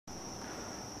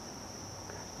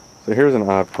So here's an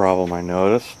odd problem I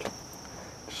noticed.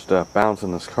 Just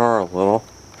bouncing this car a little.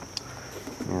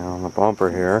 You know, on the bumper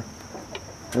here.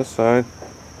 This side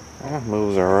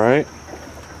moves alright.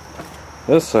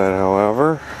 This side,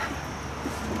 however,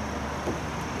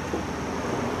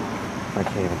 I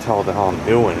can't even tell what the hell I'm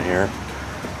doing here.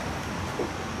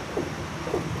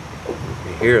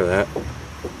 You hear that?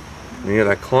 You hear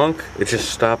that clunk? It just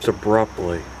stops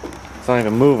abruptly. It's not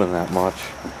even moving that much.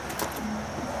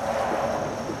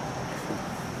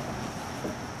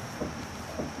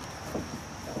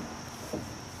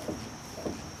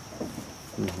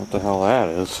 What the hell that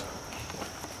is?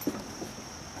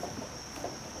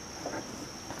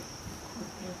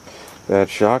 Bad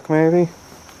shock maybe?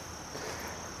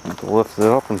 Have to lift it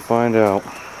up and find out.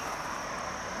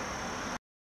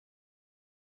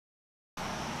 I'm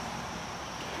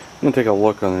gonna take a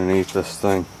look underneath this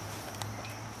thing.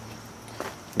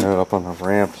 Got it up on the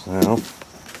ramps now.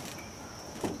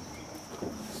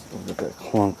 Look at that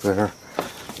clunk there.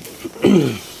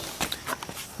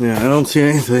 Yeah, I don't see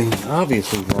anything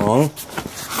obviously wrong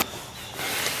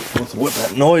with what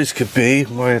that noise could be,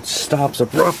 why it stops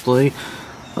abruptly,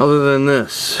 other than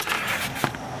this.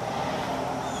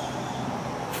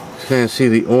 You can't see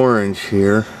the orange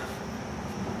here.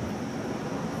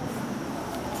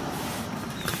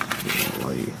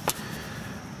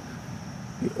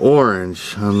 The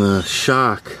orange on the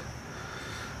shock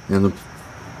and the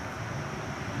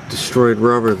destroyed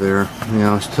rubber there. You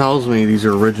know, it tells me these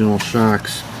are original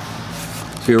shocks.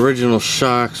 The original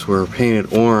shocks were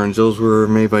painted orange. Those were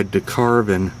made by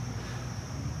DeCarbon,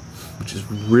 which is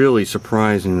really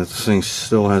surprising that this thing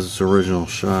still has its original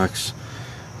shocks.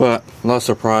 But not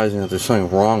surprising that there's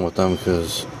something wrong with them,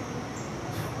 because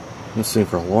this thing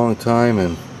for a long time,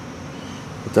 and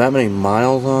with that many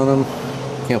miles on them,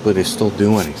 I can't believe they still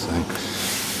do anything.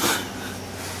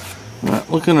 But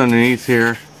looking underneath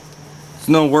here, it's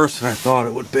no worse than I thought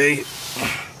it would be.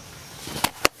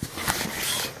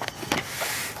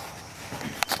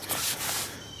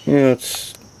 Yeah,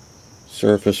 it's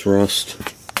surface rust.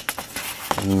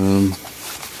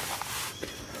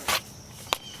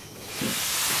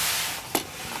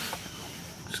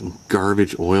 Some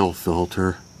garbage oil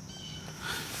filter.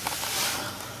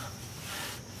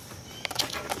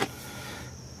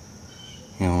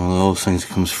 You know, one of those things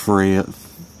comes free. I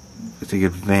think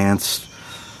Advanced.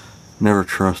 Never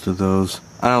trusted those.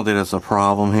 I don't think that's a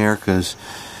problem here, because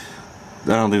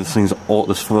I don't think this thing's old.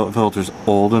 This filter's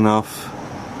old enough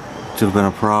to have been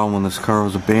a problem when this car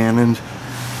was abandoned,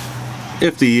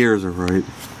 if the years are right.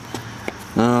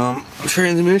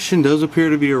 Transmission does appear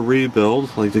to be a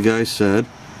rebuild, like the guy said.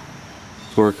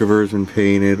 Torque conversion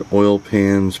painted, oil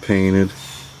pans painted.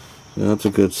 So that's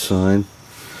a good sign.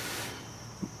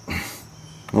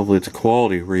 Hopefully it's a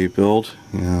quality rebuild.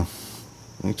 Yeah,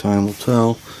 only time will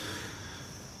tell.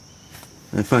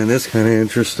 I find this kind of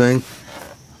interesting.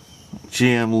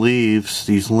 GM leaves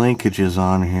these linkages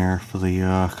on here for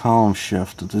the column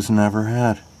shift that this never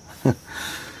had.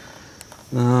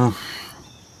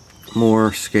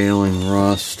 More scaling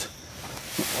rust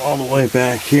all the way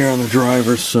back here on the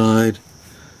driver's side.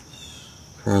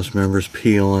 Cross members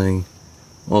peeling.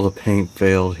 All the paint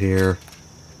failed here,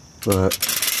 but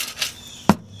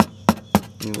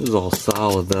this is all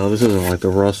solid though. This isn't like the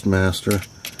Rust Master,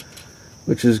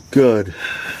 which is good.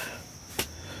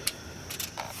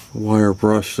 Wire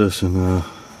brush this and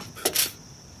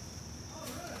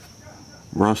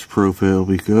rust proof it, it'll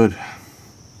be good.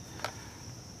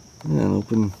 And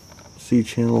open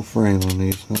C-channel frame on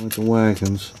these, not like the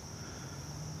wagons.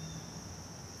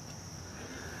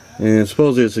 And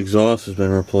supposedly its exhaust has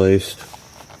been replaced.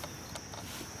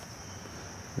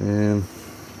 And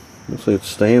looks like it's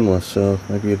stainless, so it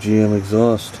might be a GM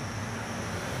exhaust.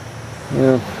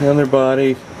 Yeah, the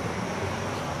underbody,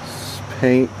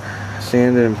 paint,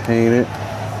 sanded and painted.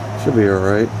 Should be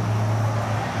alright.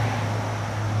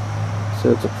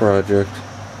 So it's a project.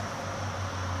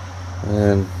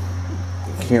 And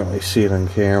you can't really see it on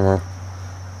camera.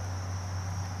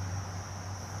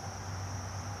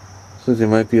 So there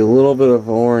might be a little bit of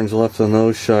orange left on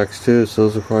those shocks too, so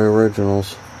those are probably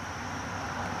originals.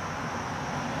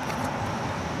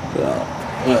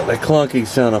 So, the clunky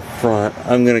sound up front,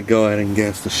 I'm going to go ahead and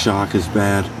guess the shock is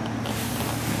bad. It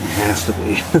has to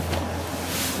be.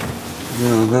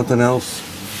 No, nothing else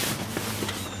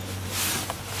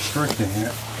restricting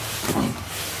it.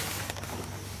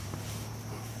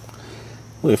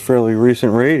 A fairly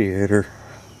recent radiator.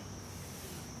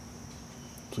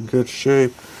 It's in good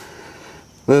shape.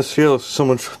 This here,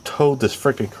 someone towed this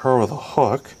freaking car with a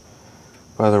hook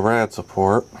by the rad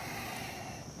support.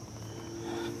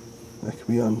 That could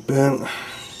be unbent.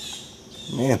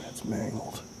 Man, that's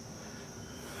mangled.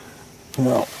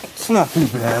 No, it's not too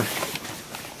bad.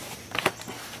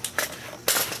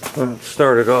 Let's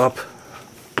start it up.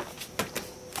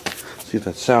 See if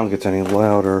that sound gets any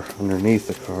louder underneath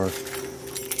the car.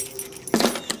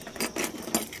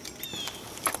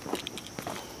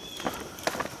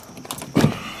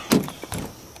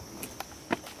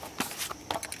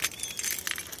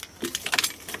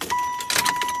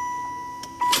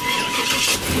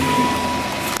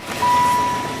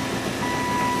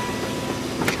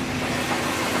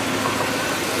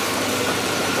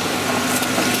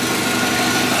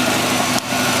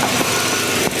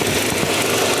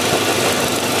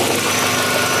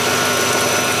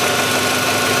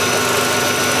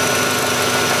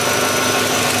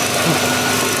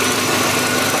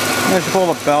 I should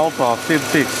pull the belt off, see if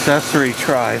it's the accessory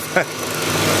drive.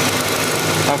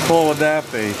 How cool would that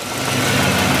be?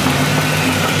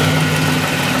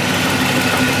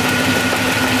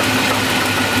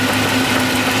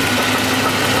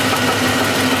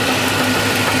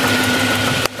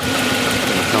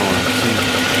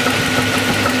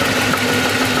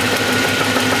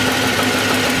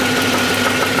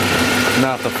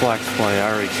 Not the flex play, I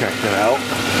already checked it out.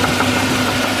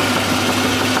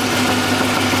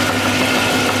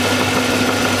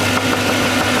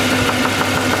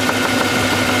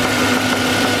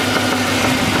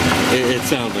 It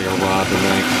sounds like a rod to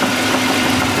me.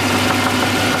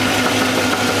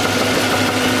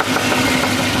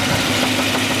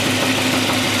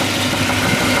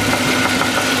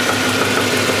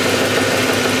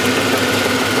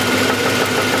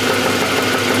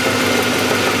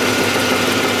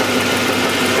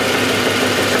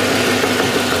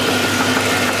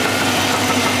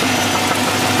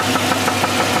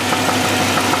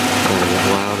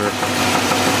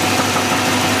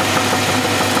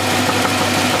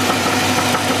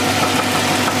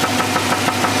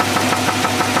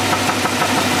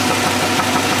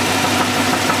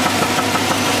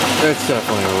 It's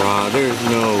definitely a rod, there's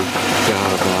no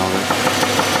doubt about it.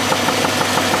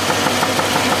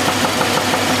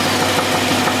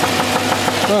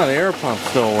 Oh, the air pump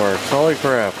still works, holy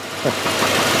crap.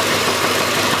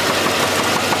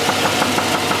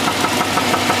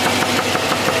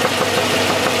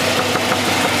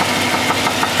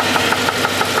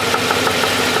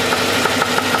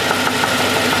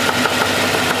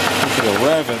 I should go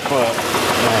rev it, but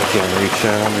I can't reach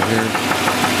that under here.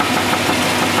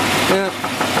 Yeah,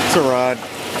 it's a rod.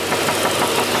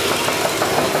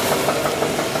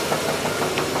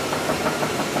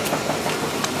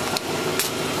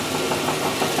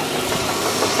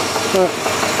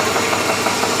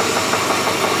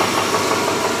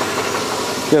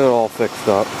 Get it all fixed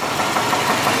up.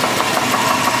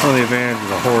 One of the advantages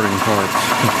of hoarding parts.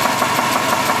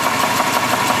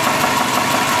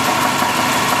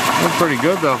 That's pretty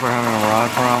good though for having a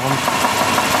rod problem.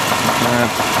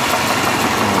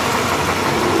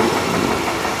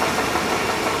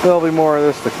 There'll be more of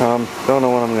this to come. Don't know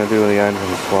what I'm going to do with the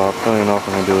engine swap. Don't even know if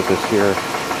I'm going to do it this year.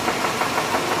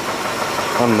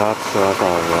 I'm nuts, so I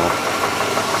probably will.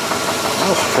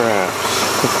 No straps.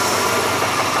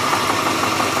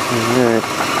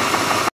 Alright.